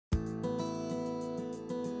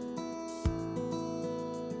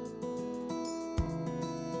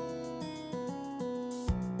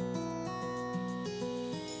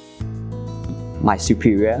my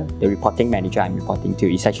superior, the reporting manager I'm reporting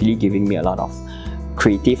to, is actually giving me a lot of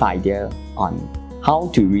creative idea on how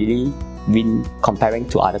to really win comparing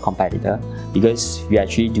to other competitor, because we're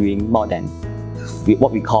actually doing more than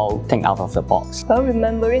what we call think out of the box. Well,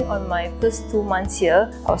 remembering on my first 2 months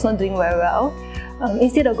here, I was not doing very well.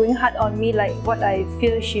 Instead of going hard on me like what I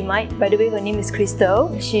feel she might, by the way, her name is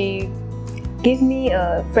Crystal, she gave me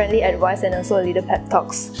a friendly advice and also a little pep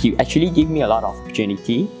talks. He actually gave me a lot of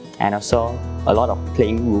opportunity and also a lot of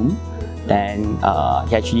playing room. Then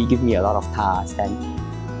he actually gave me a lot of tasks, and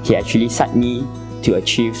he actually set me to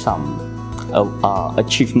achieve some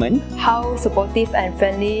achievement. How supportive and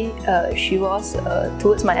friendly she was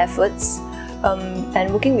towards my efforts,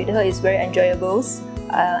 and working with her is very enjoyable,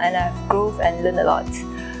 and I've grown and learned a lot.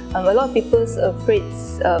 A lot of people's afraid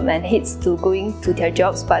and hates to going to their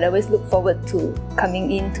jobs, but I always look forward to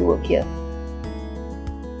coming in to work here.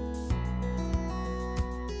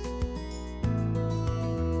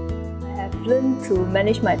 I have learned to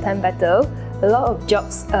manage my time better. A lot of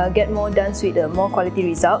jobs get more done with more quality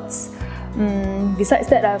results. Besides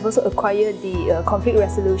that, I've also acquired the conflict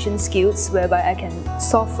resolution skills, whereby I can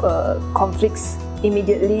solve conflicts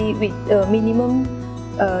immediately with minimum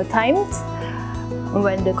times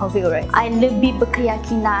when the conflict arises. I lebih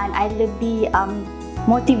berkeyakinan, I lebih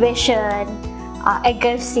motivation,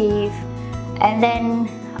 aggressive, and then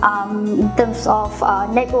in terms of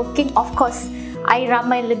networking, of course, I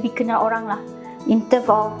ramai lebih kenal orang lah. In terms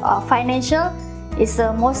of financial, it's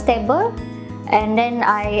more stable, and then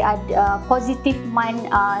I positive mind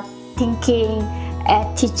thinking,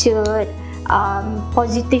 attitude,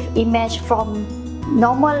 positive image from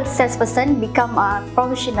normal salesperson become a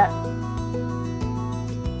professional.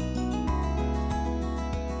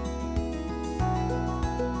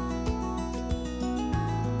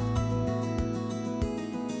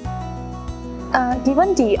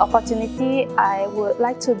 Given the opportunity, I would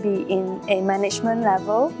like to be in a management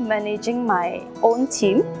level, managing my own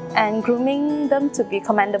team and grooming them to be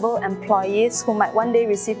commendable employees who might one day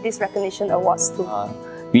receive these recognition awards too.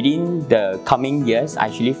 Within the coming years, I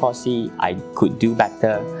actually foresee I could do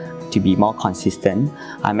better to be more consistent.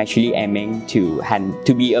 I'm actually aiming to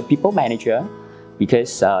be a people manager,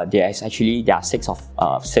 because there are 6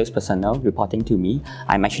 of sales personnel reporting to me.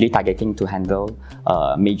 I'm actually targeting to handle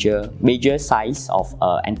major size of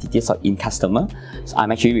entities in customer. So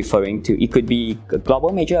I'm actually referring to, it could be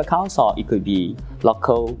global major accounts, or it could be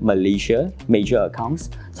local Malaysia major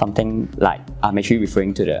accounts. Something like, I'm actually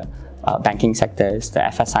referring to the banking sectors, the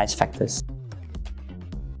FSI sectors.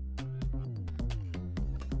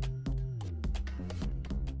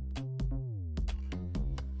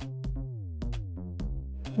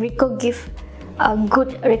 Rico give a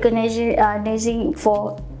good recognition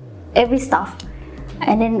for every staff,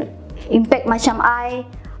 and then impact macam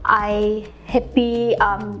I happy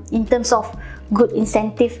in terms of good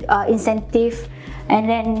incentive, and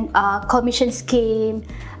then commission scheme,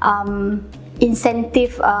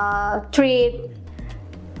 incentive trip,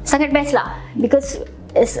 sangat best lah, because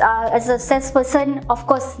as a salesperson, of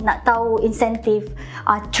course nak tahu incentive,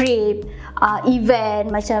 trip, event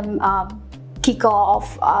macam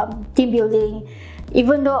kick-off, team building.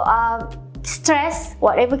 Even though stress,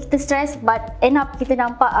 whatever kita stress, but end up kita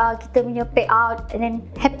nampak kita punya payout, and then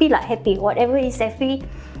happy, whatever is happy.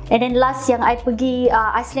 And then last yang I pergi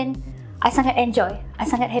Iceland, I sangat enjoy, I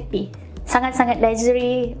sangat happy. Sangat-sangat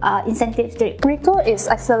luxury incentive trip. Rico is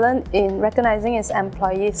excellent in recognizing its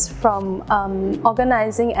employees, from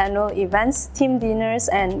organizing annual events, team dinners,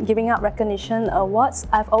 and giving out recognition awards.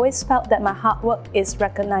 I've always felt that my hard work is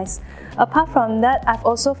recognized. Apart from that, I've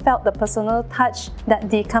also felt the personal touch that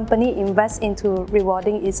the company invests into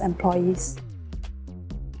rewarding its employees.